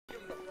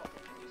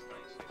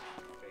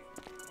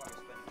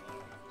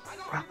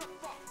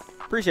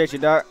Appreciate you,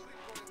 Doc.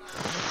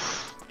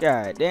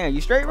 God damn, you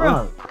straight,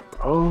 bro?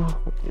 Oh,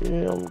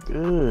 yeah, I'm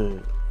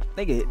good.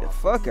 Nigga hit the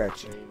fuck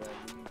out you.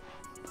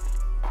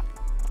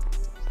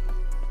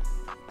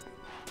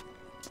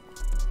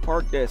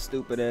 Park that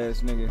stupid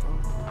ass nigga.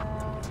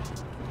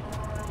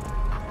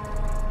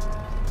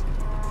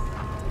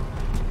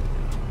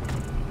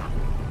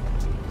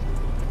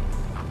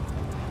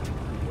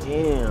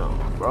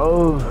 Damn,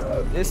 bro.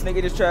 This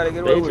nigga just tried to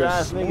get away with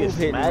a smooth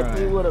hit and smacked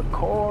me with a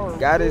car.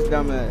 Got his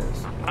dumb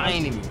ass. I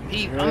ain't even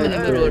peep. I'm in the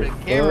middle of the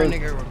camera,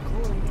 nigga, recording.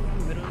 I'm in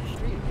the middle of the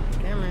street.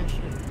 Camera and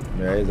shit.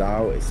 There's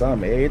always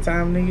something. Every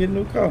time nigga get a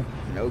new car.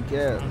 No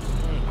cap.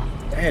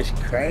 That's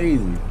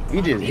crazy.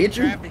 He just hit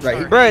you?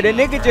 Like, bro, the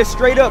nigga just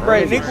straight up,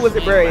 bro. The nigga was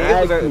it, bro.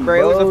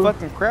 It was a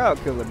fucking crowd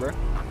killer, bro.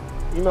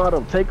 You know how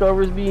them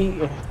takeovers be?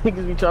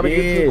 Niggas be trying to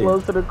get too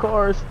close to the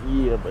cars.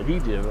 Yeah, but he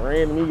just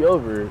ran me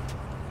over.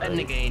 That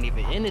nigga ain't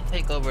even in the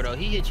takeover though.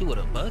 He hit you with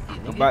a bucket,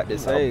 nigga. I'm about to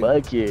say. A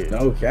bucket.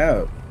 No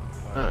cap.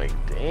 Like,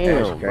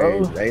 damn, that's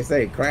crazy. Bro. They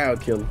say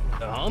crowd killer.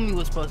 The homie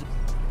was supposed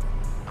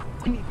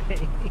to.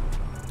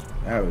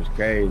 That was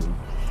crazy.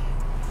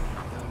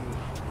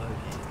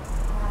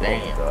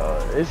 Damn.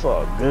 God, it's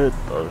all good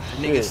though.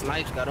 Nigga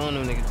Snipes got on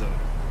them niggas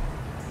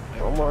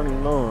though. I'm already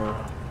knowing.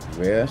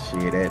 Well,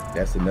 shit,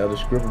 that's another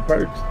script of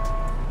perks.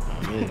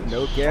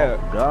 No cap.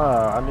 Oh,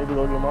 God, I need to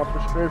go get my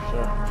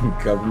prescription.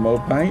 Couple more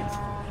pints.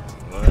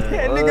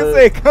 That nigga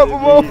say couple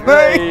more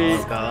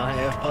pints. Go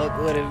ahead, fuck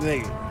with it,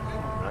 nigga.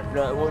 I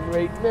got one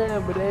right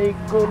now, but I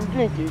ain't gonna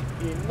drink it,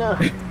 you know.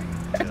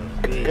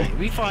 Yeah,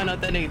 we find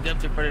out that nigga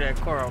jumped in front of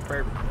that car on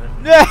purpose,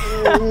 man.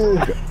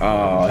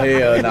 Oh,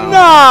 hell no.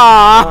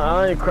 Nah.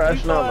 I ain't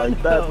crashing out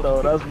like that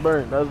though. That's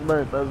burnt. That's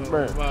burnt. That's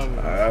burnt. I'm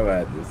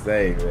about to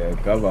say, man,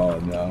 come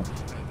on now.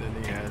 That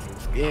nigga has some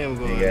scam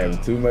going on. He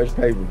having too much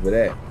paper for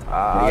that.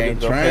 I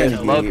ain't trying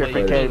to look get if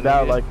it came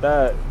down like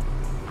that.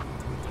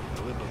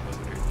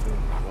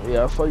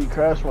 Yeah, I saw you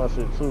crash my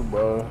shit too,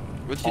 bro.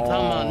 What you talking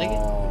about,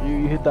 nigga?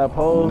 You hit that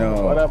pole?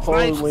 No. Why that pole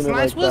is leaning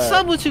like what's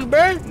that? up with you,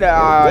 bro?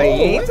 Nah, he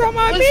ain't talking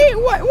about me.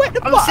 What the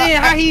fuck? I'm saying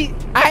how he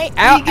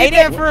I get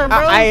that for him,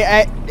 bro.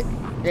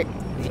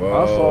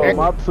 I saw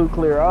my two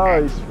clear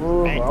eyes,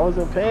 fool. I was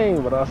in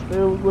pain, but I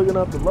still was looking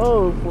up the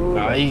low, fool.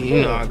 Nah,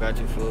 you know I got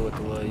you, fool, with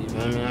the love. You know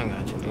what I mean? I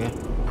got you, nigga.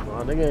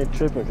 Nah, nigga ain't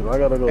tripping, cause I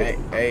gotta go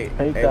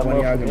paint that one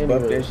of y'all can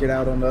buff anyway. that shit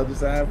out on the other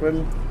side for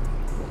me?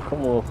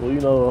 Come on, fool.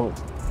 You know.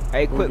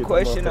 Hey, quick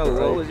question though.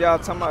 What was y'all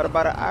talking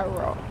about an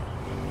IROC?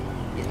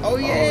 Oh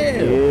yeah.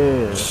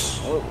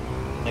 Oh,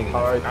 yeah.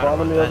 All right,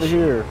 follow me over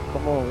here.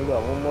 Come on, we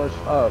got one more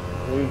stop.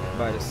 We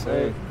about to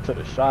say to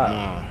the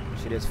shop.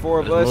 Shit, there's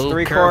 4 of us,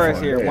 3 cars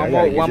here.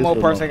 Yeah, one more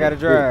person gotta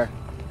drive.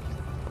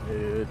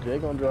 Yeah, Jay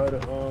gonna drive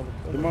it.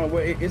 Come on,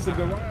 it's a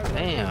garage.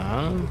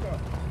 Damn.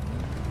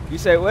 You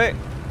say what?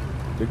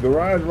 The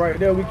garage right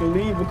there. We can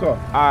leave the car.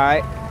 All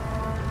right.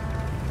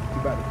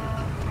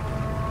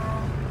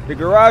 The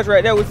garage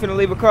right there. We finna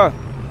leave a car.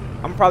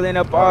 I'm probably end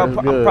up. I'm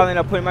probably end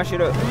up putting my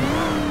shit up.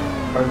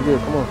 Alright, good.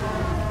 Come on.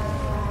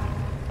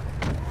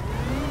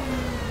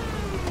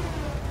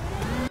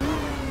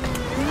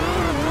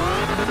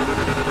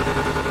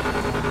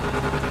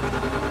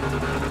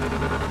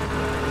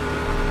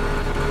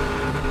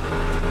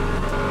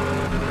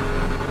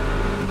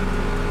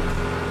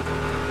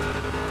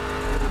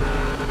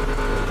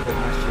 Put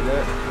my shit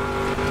up.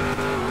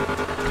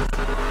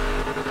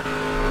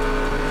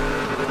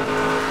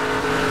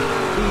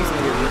 These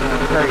niggas are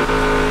going crazy.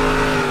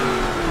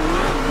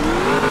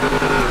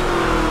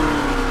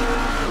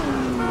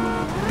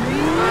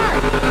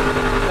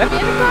 Let me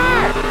in the car!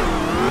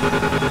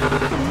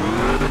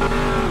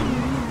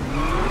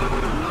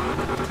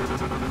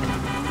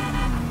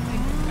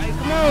 Hey,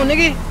 come on,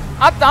 nigga.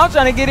 I'm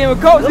trying to get in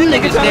with Coach. Them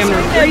niggas damn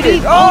near 3D.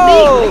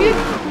 Oh! Nigga.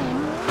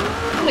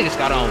 Them niggas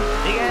got on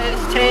big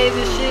ass chains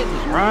and shit.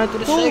 Just riding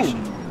through the section.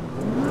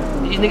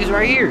 These niggas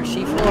right here.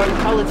 See Florida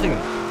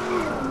politics.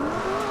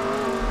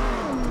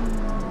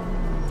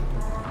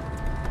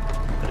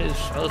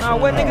 Nah,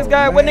 what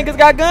niggas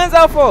got guns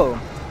out for?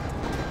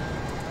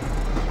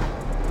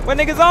 What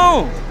niggas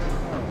on?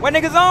 What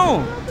niggas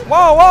on?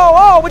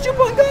 Whoa, what you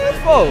pulling guns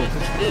for?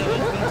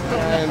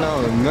 I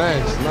know,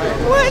 nice.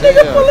 What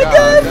nigga pulling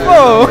guns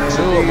for?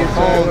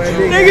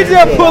 Nigga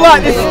just pull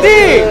out the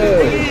stick.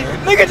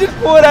 Nigga just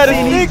pulled out a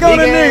stick on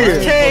the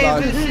nigga.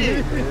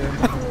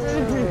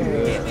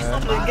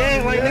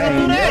 Gang like nigga,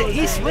 who that?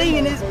 He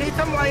swinging this bitch.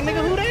 I'm like,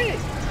 nigga, who that?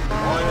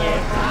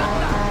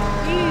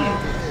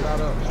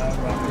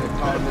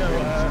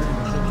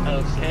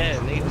 Okay,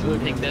 nigga,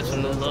 think that's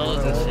from the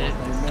lows and shit.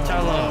 What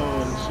y'all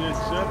on? Shit,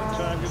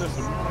 trying to get us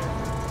some money.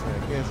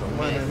 Get some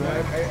money,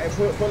 man. Hey,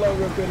 pull over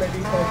real quick, let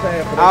these folks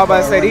pass. I was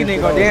about to say, these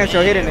niggas gonna damn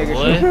sure hit a nigga.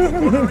 What?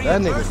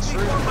 That nigga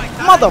true.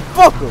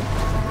 Motherfucker!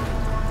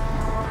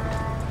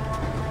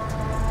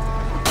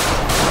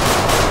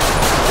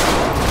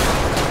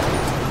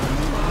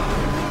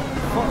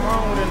 What's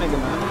wrong with a nigga,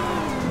 man?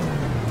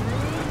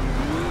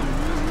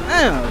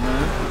 Damn,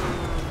 man.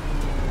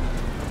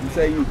 You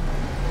say you.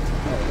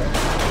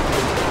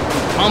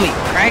 Homie,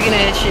 cracking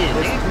that shit,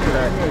 nigga.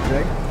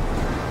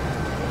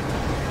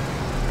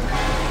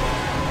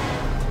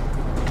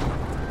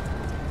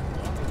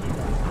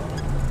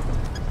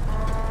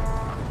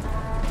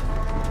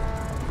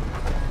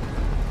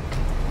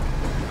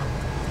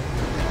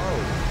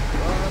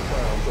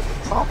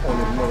 on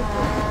this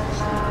motherfucker.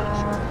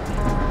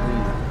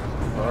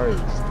 Alright,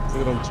 look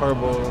at them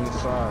turbos on the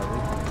side.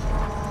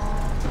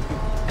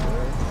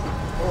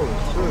 Oh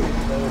shit.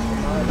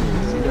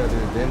 See that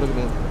there? Then look at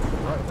them.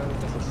 Right there.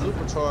 That's a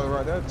supercharger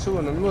right there. Two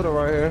in the middle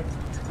right here.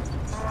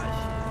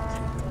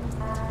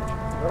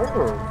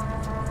 Oh.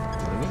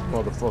 Man, this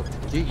motherfucker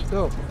geeked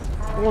up.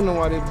 I wonder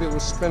why this bitch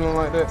was spinning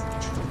like that.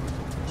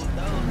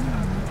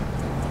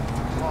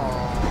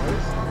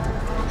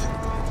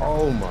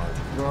 Oh my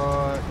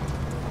god.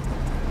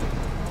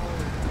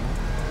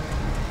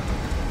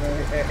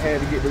 Had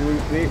to get the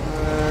roof fixed.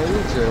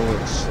 You just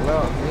went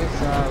slap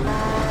inside.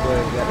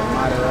 But got the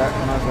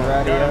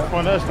Maserati Got in up.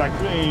 front of us like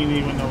we ain't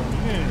even know.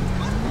 Yeah.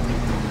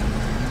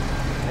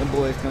 Them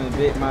boys coming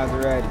big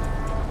Maserati.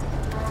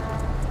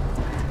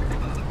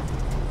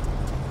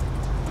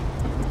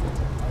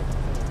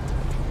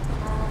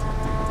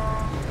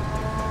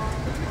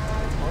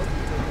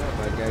 I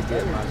gotta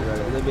get Maserati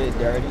a little bit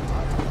dirty.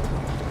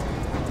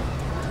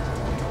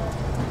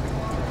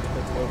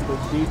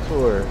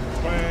 Detour.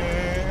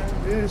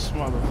 Man, this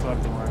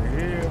motherfucker right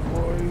here,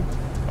 boy.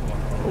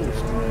 Oh,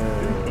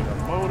 man. Put a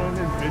motor on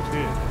this bitch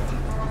here.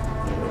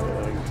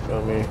 Yeah, you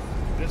feel me?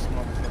 This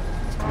motherfucker.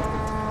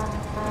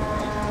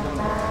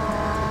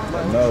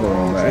 Another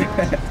one, man.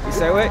 You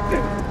say what?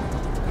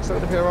 What's up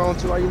the hell wrong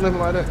too? Why you living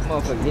like that?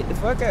 Motherfucker, hit the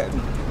fuck out of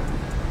me.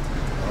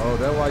 Oh,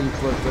 that's why you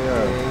flushed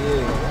there.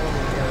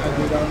 Yeah. I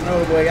just don't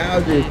know, boy.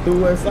 Y'all just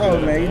threw us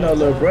off, man. You know,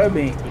 little brother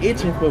been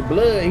itching for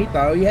blood. He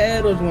thought he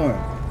had us one.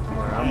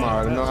 I'm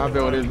already know. I've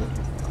been with his.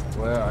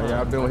 Well,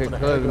 yeah, I've been with his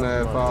cousin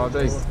ass for all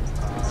day.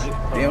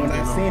 Then when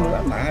I seen it,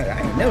 I'm like, I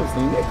ain't never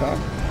seen that car.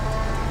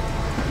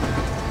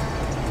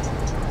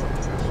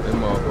 That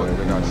motherfucker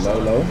they got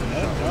Lolo.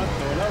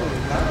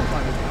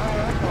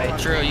 Hey,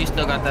 Trill, you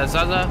still got that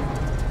Zaza?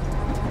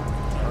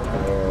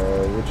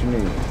 What you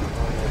need?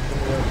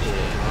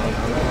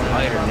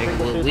 Later, nigga.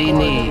 What we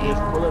need.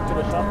 Just pull up to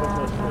the shop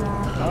and shit.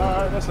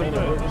 Alright, that's a bet.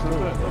 That's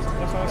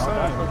what I'm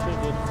saying.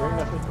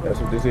 That's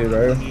what this is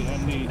right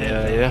here.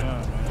 Yeah, yeah.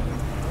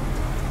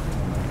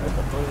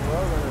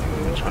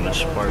 I'm trying to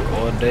spark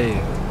all day.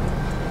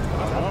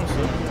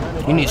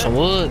 You need some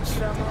woods.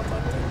 Got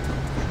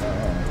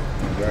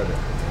it.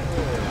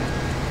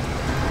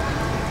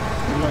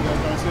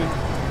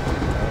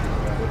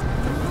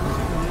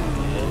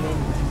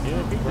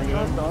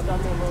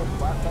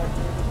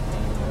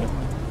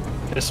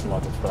 This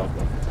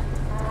motherfucker.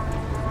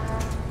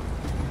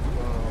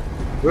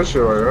 This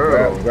shit right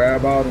here.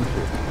 Grab all them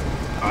shit.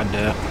 I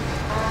dare.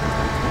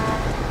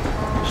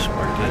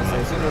 Spark that As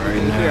soon as motherfucker we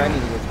right get here, I now.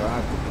 need to go to the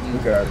hospital. You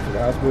got it to the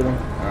hospital?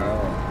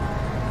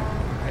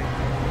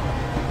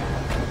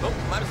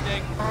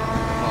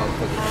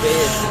 Motherfucker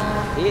dead.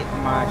 Hit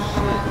my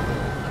shit.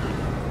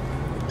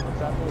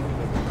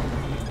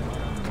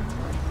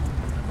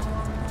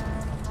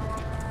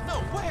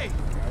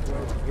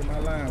 Get my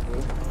line, bro.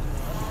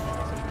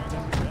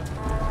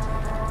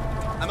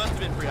 I must have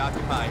been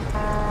preoccupied.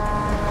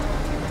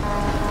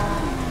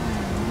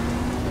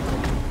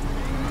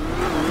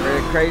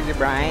 Very crazy,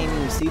 bro. I ain't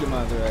even see the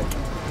Maserati.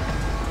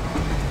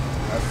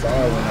 I saw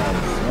it when I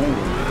was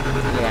swinging.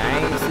 Yeah, I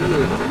ain't see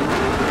it.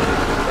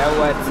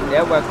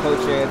 That what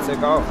Coach had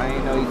took off. I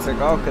ain't know he took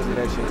off because of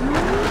that shit.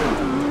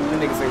 That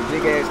nigga say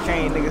big ass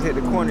chain. Niggas hit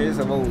the corner. This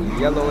some old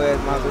yellow ass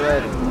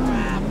Maserati.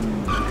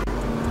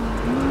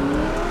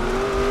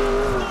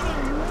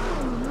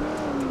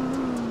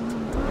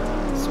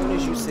 As soon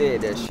as you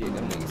said that shit,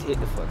 them niggas hit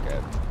the fuck out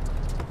of me.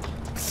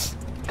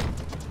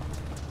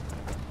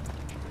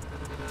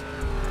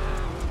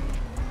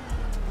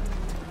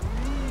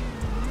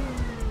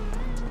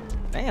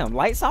 Damn,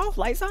 lights off,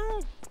 lights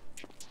on.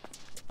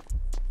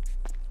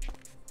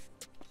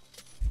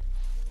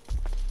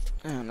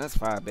 Damn, that's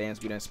 5 bands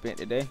we done spent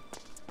today.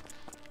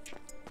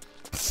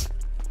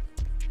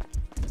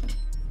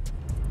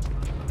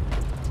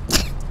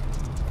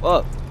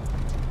 Fuck.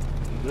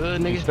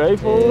 Good, nigga.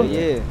 Straightforward?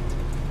 Yeah.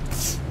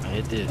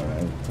 It did.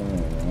 Alright, come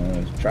on,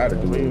 man. Let's try to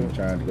do what we're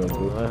trying to go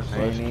through. I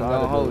ain't even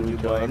gonna hold you,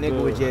 boy.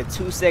 Nigga was just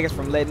 2 seconds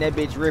from letting that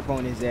bitch rip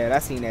on his ass. I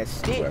seen that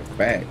shit. But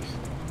facts.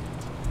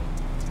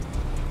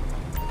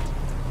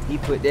 He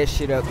put that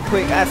shit up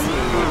quick. I seen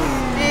that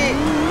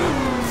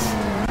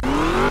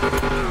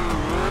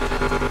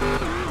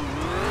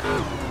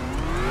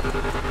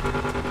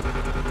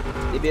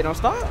shit. It been on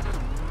start?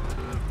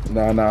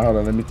 Nah, hold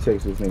on. Let me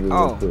text this nigga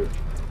real quick.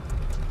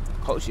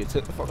 Coach, you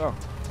took the fuck off.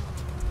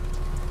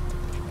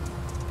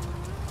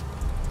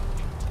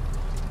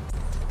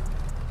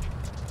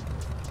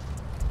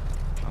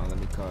 Oh, let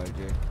me call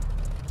Jay.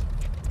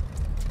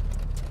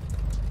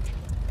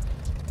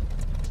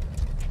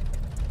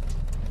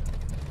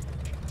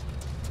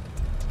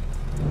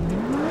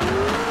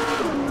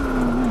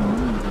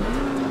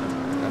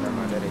 Never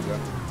mind, there you go.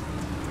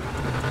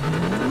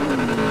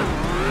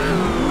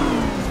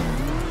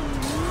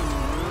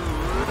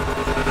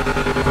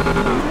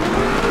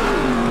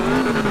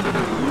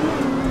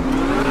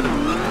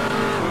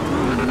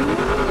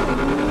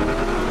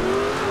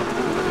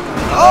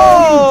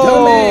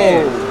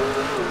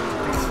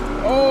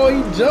 Oh,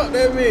 he jumped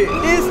that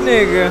bitch. This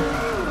nigga.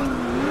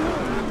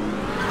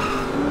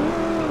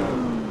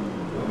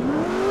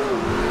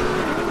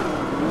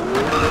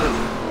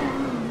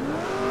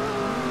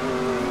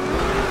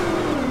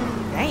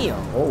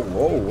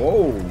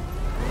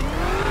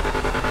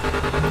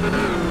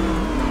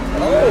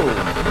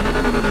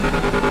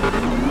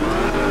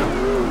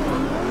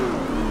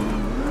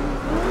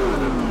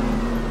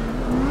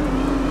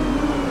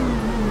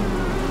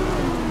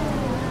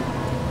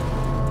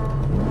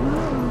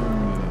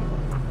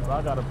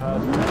 I gotta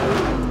pass it.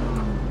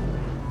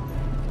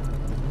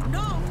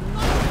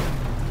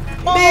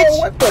 Bitch!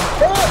 What the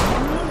fuck?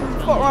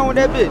 What's wrong with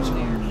that bitch?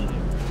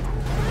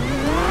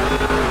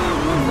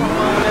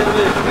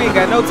 We ain't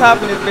got no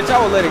top in this bitch. I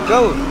will let it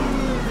go.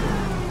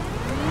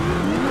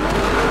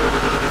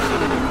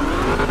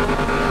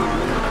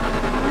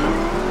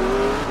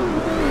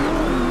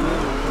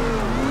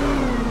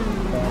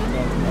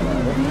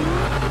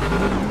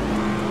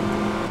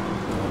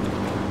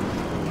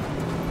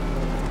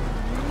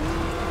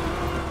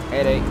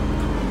 Headache.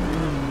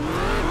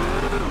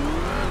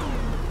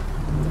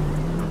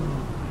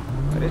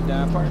 But it's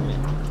down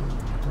apartment.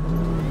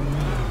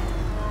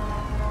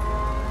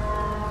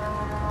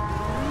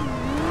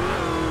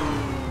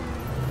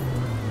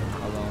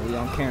 Hold on, we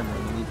on camera.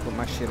 Let me put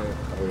my shit up.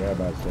 Oh yeah, I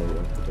about to say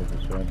that.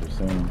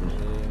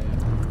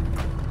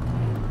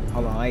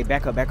 Hold on, hey,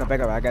 back up.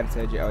 I gotta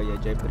tell Jay. Oh yeah,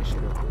 Jay put his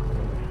shit up.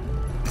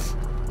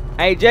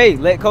 Hey Jay,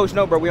 let coach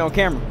know, bro. We on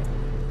camera.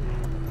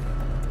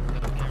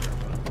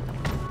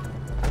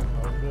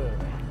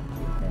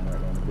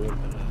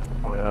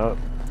 Yep.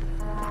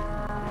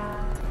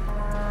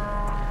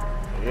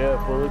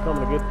 Yeah, fool, we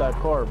coming to get that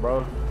car,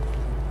 bro.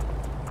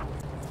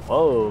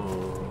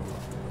 Whoa.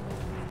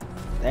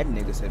 That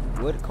nigga said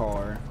wood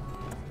car.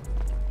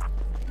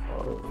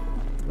 Oh,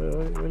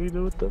 what do you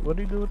do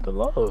with the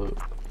load?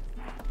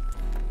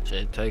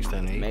 Shit takes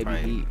that nigga.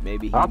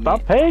 Maybe he I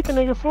meant, paid the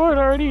nigga for it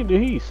already.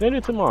 Did he send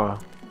it tomorrow?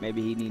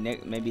 maybe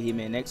he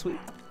meant next week.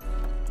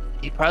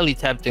 He probably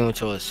tapped in with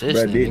your Bro,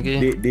 assistant,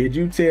 nigga. did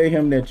you tell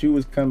him that you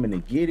was coming to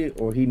get it,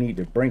 or he need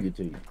to bring it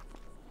to you?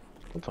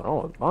 I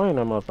was buying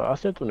that motherfucker. I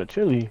sent him to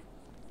Chili.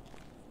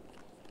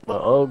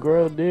 But old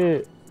girl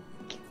did.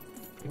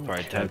 He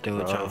probably tapped in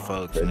with your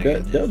folks, But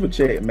nigga. double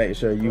check, make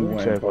sure you weren't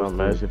Check my supposed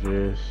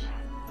messages.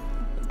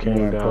 you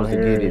weren't supposed to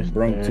get it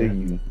brought to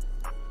man. you.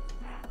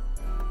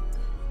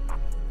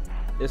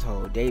 This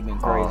whole day been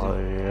crazy. Oh,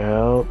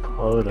 yep.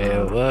 Hold Yeah,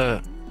 up.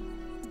 what?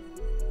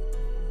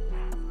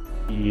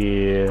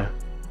 Yeah.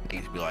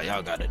 Niggas be like,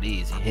 y'all got it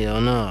easy. Hell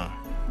no.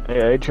 Hey,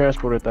 they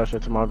transported that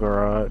shit to my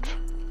garage.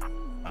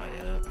 Oh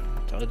yeah.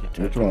 Told you, Which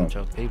tapped in one? with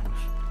your peoples.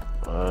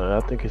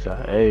 I think it's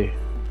a A.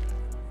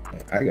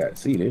 I gotta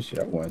see this shit.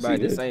 I want to see About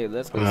to this. say,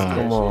 let's go Come see on. that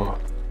Come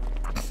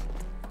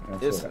on.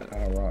 This- That's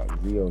IROC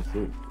Z06.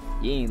 shit.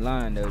 You ain't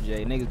lying though,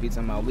 Jay. Niggas be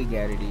talking about we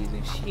got it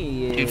easy.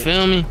 Shit. You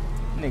feel me?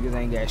 Niggas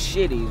ain't got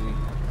shit easy.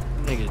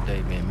 Niggas,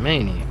 they been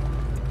maniac.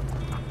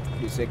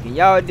 You said, can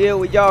y'all deal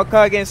with y'all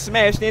car getting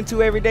smashed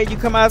into every day you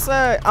come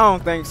outside? I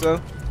don't think so.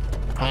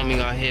 Homie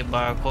got hit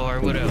by a car,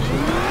 what else?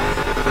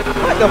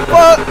 What the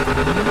fuck?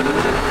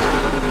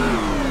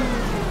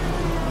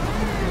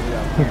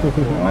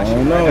 I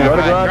don't know. Go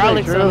to garage,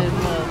 Hydraulics Drew. on this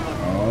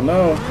motherfucker. I don't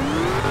know.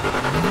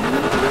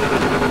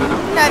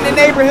 Not in the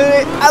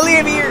neighborhood. I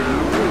live here.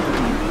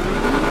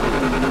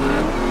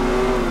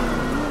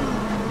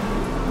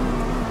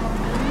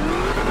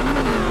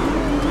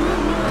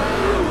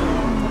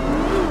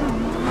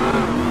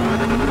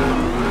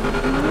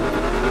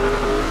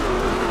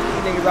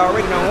 Niggas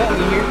already don't want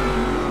me here.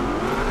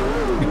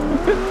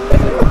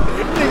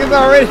 Niggas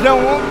already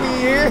don't want me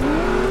here.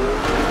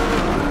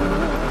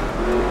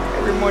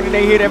 Every morning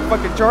they hear that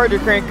fucking charger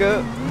crank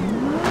up.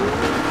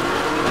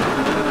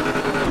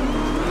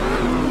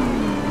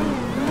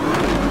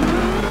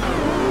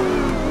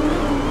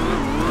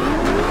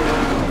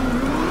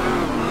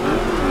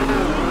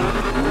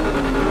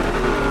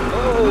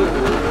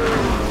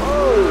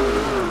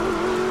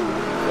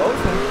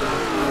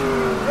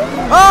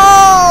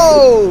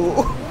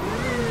 Oh!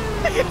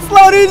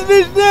 Slow this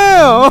bitch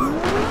down!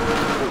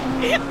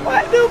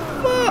 What the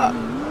fuck?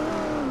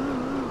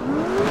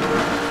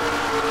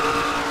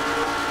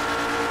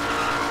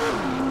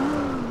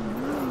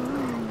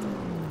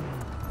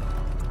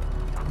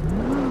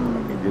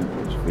 Get this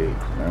bitch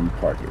fixed. I'm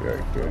park it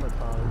right there.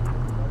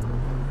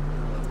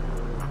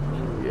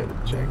 Yeah, to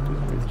check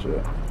this bitch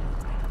up.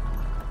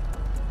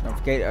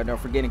 Don't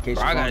forget in case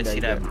Bro, you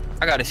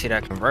I gotta see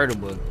that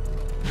convertible.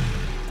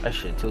 That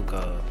shit too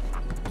cold.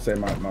 Say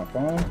my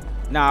phone?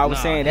 Nah, I was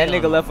Nah, saying that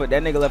hell nigga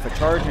left a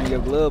charger in your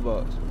glove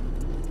box.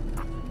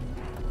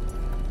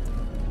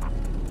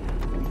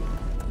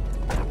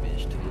 That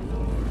bitch too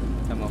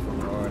hard. That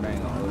motherfucker hard, I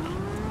ain't gonna hold you.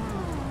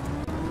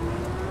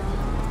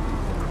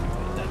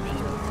 That bitch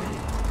too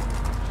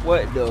big.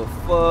 What the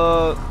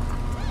fuck?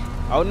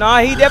 Oh nah,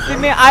 he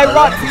definitely meant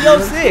IROC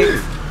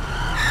Z06.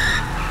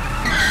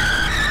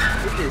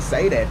 He didn't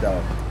say that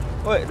though.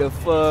 What the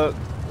fuck?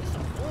 It's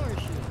some foreign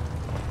shit.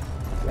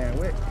 Man,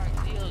 what?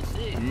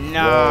 DLC.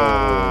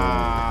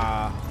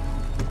 Nah.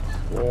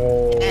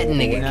 Whoa. That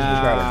nigga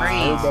got a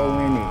crazy. turbo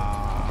in it.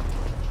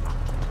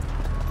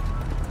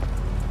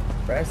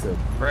 That's a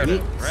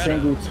big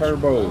single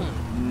turbo.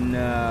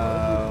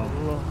 No.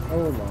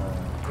 Hold on.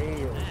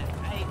 Hey,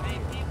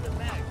 keep the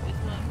back. This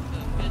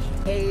motherfucker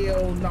official.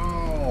 Hell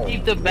no.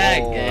 Keep the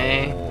back, Whoa.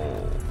 gang.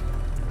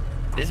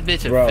 This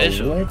bitch Bro,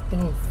 official. what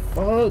the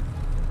fuck?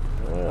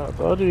 Yeah, I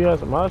told you you had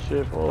some hot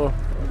shit for.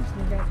 This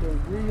nigga got the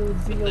real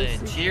Peep the Z06.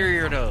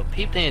 interior though.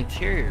 Peep the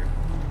interior.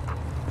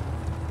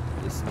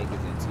 This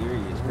nigga's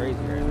interior is crazy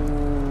right now.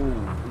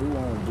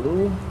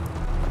 blue.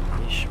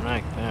 He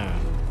smacked down.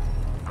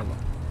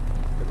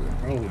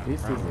 Bro,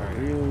 this is a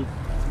real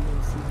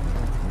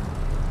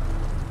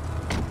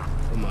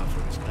What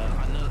motherfuckers got? I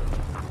know.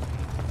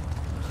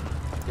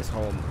 This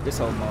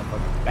whole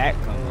motherfucking back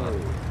come up.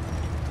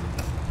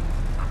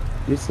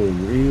 This a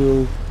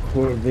real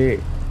Corvette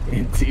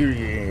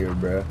interior in here,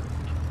 bro.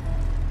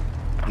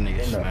 Nigga And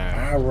the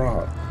smacked.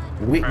 IROC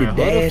with the Who the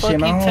dash fuck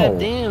and he all.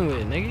 tapped in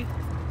with, nigga?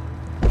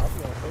 I be on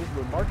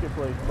Facebook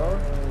Marketplace, bro.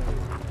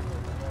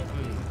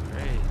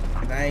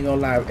 And I ain't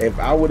gonna lie, if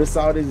I would have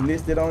saw this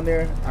listed on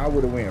there, I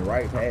would have went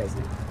right past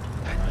it.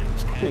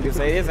 Nigga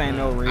say this ain't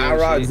no real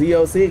IROC shit.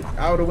 Z06,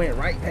 I would have went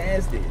right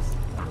past this.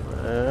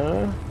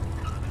 Nigga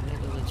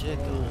legit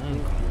though.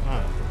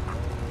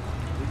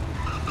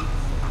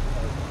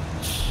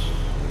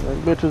 That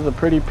bitch is a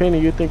pretty penny.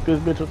 You think this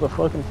bitch is a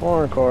fucking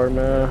foreign car,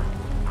 man?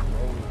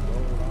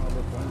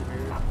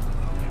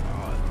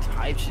 All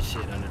types of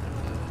shit under the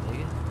hood,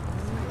 nigga.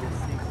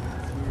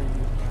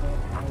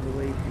 All the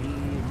way big.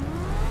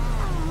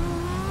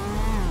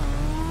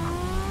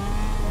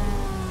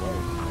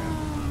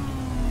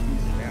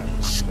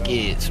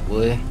 Skids,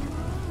 boy.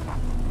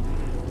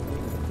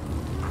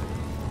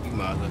 You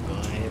might as well go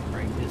ahead and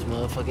bring this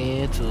motherfucker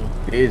in too.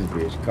 This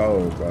bitch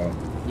cold, bro.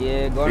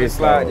 Yeah, go to It's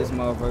slide cold. this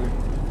motherfucker.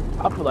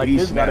 I feel like He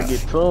this gotta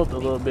smashed. get tuned a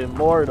little bit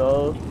more,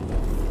 though.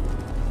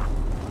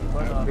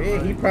 I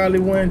bet he probably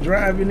wasn't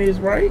driving this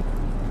right.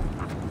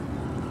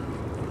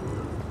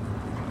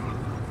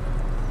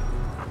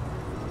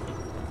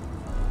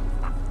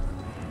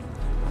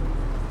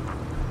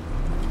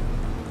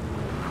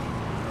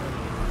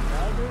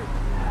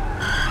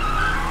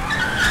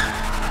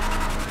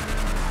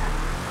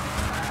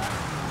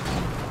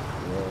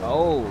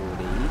 Oh,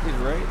 the heat is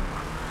right.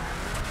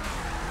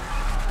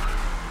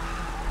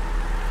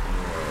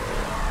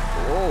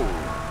 Whoa.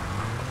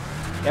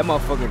 That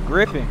motherfucker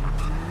gripping.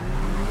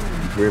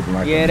 Gripping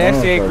like Yeah, a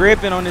that shit motherfucker.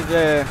 gripping on his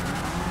Yeah,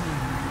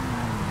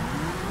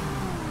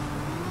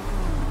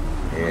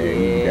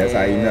 that's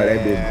how you know that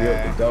bitch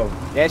built to go.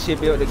 That shit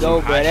built to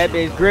go, but that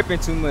bitch gripping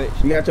too much.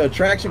 You got your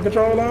traction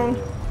control on?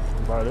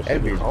 Bro, this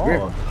That shit is bitch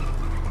gripping. hard.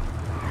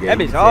 Yeah, That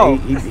bitch he-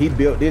 off. He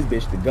built this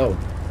bitch to go.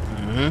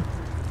 Mm-hmm.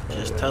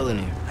 Just telling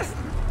you.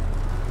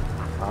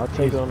 I'll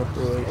take it on the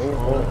freeway.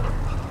 Oh,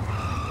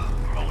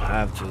 Don't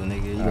have to,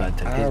 nigga. You gotta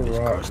take this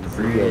bitch across the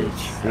bridge.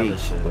 Hella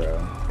shit.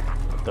 bro.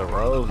 The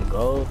rose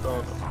gold on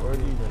the 40s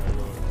and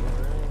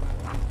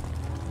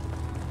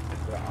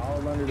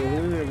All under the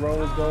hood,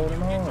 rose gold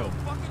and all.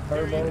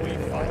 Turbo, all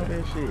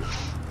that shit.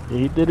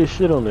 he did his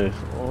shit on this.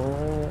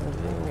 Oh.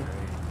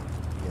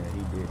 Yeah, he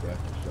did that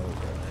for sure,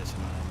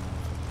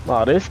 bro.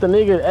 Nah, this the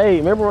nigga. Hey,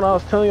 remember when I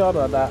was telling y'all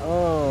that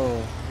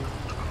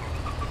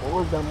what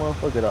was that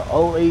motherfucker? The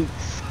 08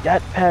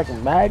 Scat Pack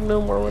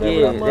Magnum or whatever.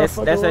 Yeah, that that's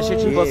that motherfucker shit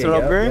was? you posted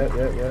on Green?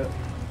 Yep.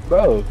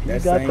 Bro, he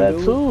That got same that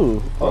dude?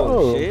 too. Oh, Oh,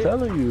 shit. I'm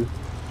telling you.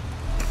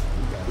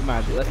 You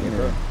might be lucky,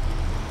 bro. I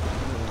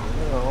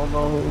don't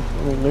know who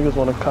niggas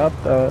want to cop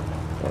that.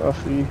 I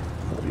see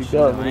what you Shit,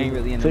 got. I ain't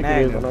really in the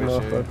ticket is Magnum on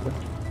that for sure. motherfucker.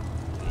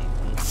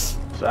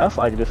 So that's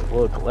like just a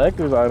little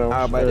collector's item. I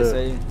was about to shit.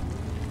 say,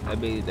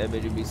 that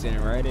bitch would be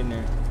sitting right in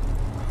there.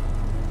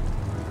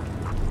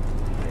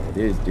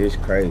 This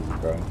crazy,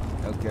 bro.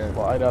 Okay.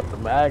 Slide out the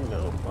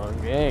Magnum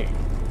on game.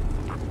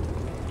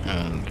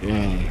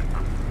 Okay.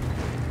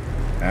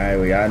 Alright,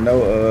 well, y'all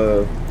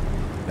know,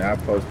 now I'm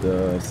supposed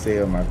to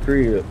sell my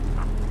crib.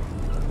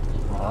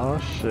 Oh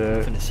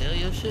shit. Finna sell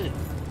your shit.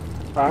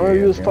 I remember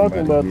you was I'm talking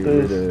about to get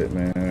rid this. of it,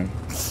 man.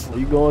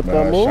 You going with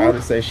that Shawty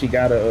move? say she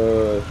got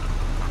a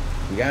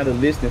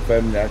listing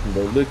for me that I can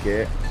go look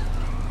at.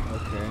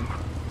 Okay.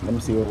 Let me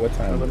see what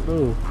time What it is.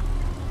 do?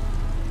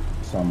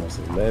 It's almost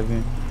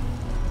 11.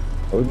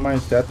 Oh, we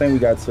might. I think we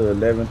got to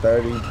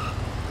 11:30.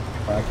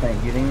 I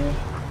can't get in.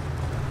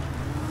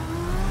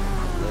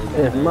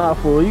 If not,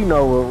 fool, you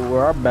know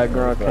where our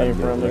background Probably came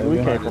from. Nigga. We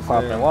good. came from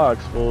popping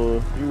locks, fool.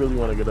 You really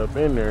want to get up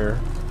in there.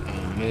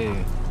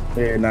 Man.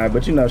 Yeah, nah,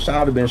 but you know,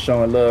 Shawty been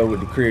showing love with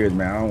the cribs,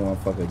 man. I don't want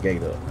to fuck a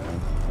gate up,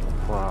 man.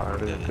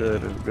 Alright, it's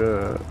good, it's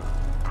good. All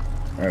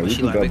right, we She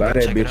can like go me, buy go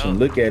that check it bitch and out.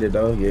 look at it,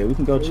 though. Yeah, we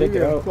can go check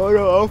it out. Fuck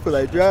up, I feel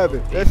like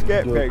driving. That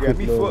Scat Do a Pack got quick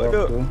me little fucked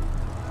up. walkthrough.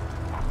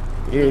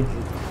 Yeah.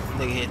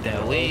 Nigga hit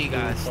that weed,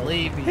 got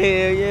sleepy.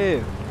 Hell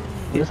yeah.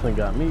 This one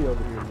got me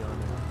over here,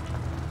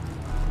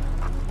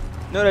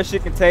 Know that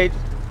shit contagious?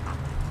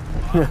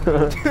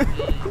 y'all.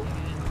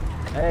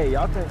 Hey,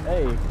 y'all can,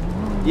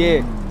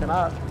 Yeah. can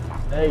I,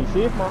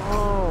 see if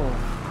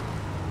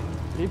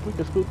see if we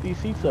can scoop these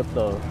seats up,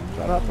 though.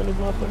 Shout out to this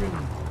motherfucker.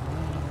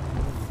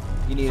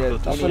 You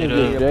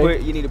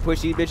need to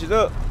push these bitches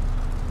up.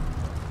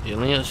 Yeah,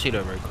 lean your seat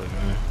up real quick,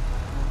 man.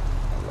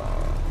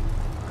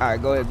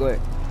 Alright, go ahead.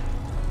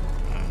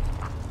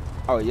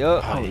 Oh,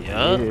 yup. Oh,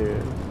 yeah. Yeah.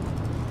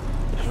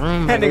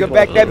 That nigga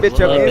back that bitch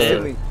up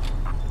instantly.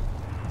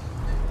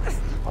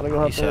 I'm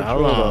gonna He said,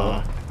 hold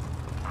on.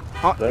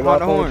 On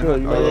the horn. He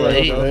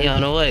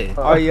on the way.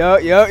 Oh, yup.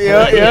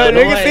 Nigga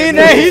Nigga seen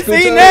that. He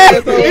seen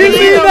that. He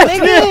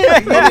seen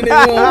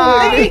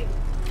that.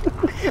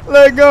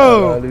 Let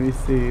go. Let me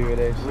see where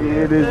that shit.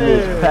 Yeah, this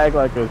bitch packed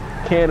like a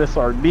can of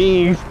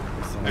sardines.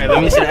 Hey,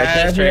 let me see the Pass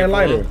me ashtray, that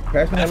lighter. fool.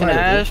 Pass me that Pass me the lighter.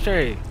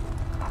 ashtray.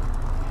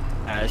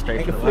 Ashtray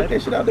Ain't for can the flip that lighter.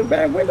 shit out the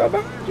back window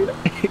behind you.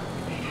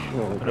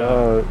 Oh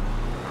god.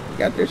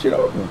 Got that shit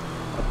open.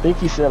 I think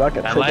he said I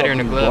could That take lighter off in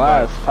the these glove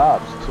glass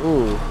box. tops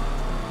too.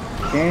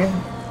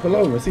 Can pull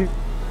over. See.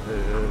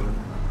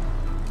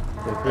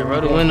 Hey,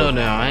 roll the window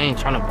down. I ain't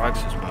trying to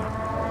box this one.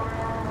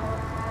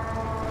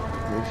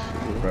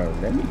 Bro,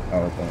 let me.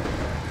 Oh, thank you.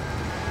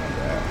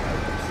 I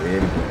said it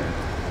again.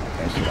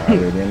 That shit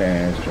already in the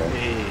ashtray.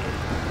 Yeah.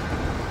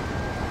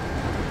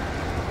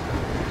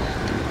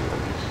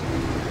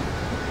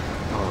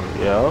 Oh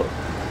yeah.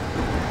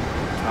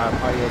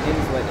 Party at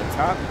niggas at the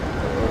top.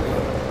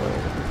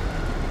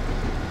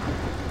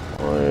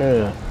 Oh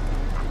yeah.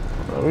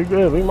 Oh, we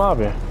good. We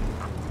mobbing.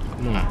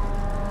 Come on.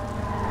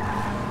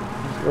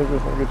 Let's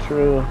look at some good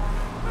trail.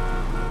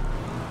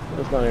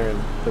 That's not even a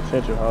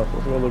potential house.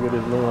 Let's go look at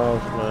this new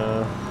house,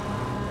 man.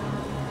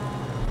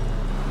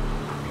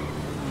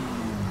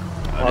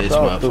 Oh, this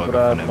Watch out, stupid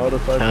ass motherfucker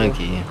motorcycle.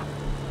 chunky.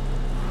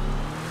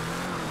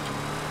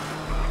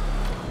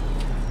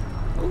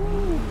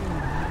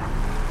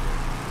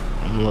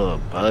 Them little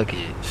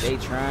buckets. They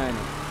trying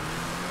it.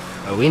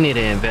 Oh, we need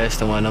to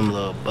invest in one of them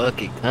little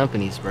bucket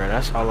companies, bro.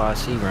 That's all I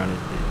see around this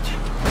bitch.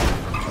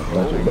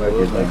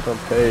 Looks like some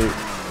page.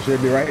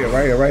 Should be right here,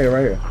 right here, right here,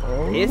 right here.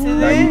 Oh. This is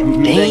Now it. use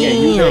that gate.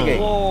 Use that gate.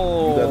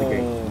 Whoa. Use the other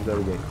gate. Use the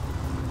other gate.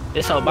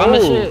 This Obama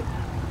Whoa. shit.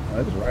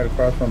 That's right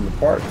across from the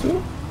park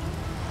too.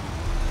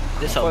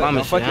 This Don't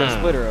Obama fuck shit. your huh?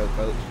 splitter up,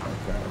 coach.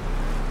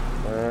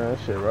 Man, that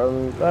shit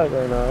rolling me back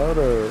right now. Hold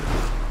up.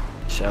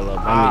 Shit,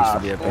 Obama used to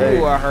be up Hey. Ooh,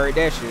 here. I heard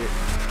that shit. Yeah,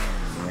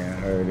 I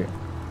heard it.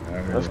 I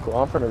heard That's it. cool.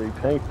 I'm finna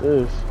repaint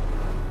this.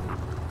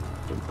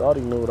 He thought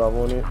he knew what I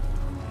wanted.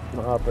 I'm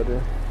gonna hop at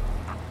it.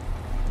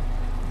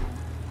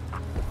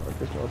 Like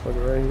this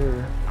motherfucker right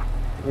here.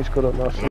 Let me scoot up my shit.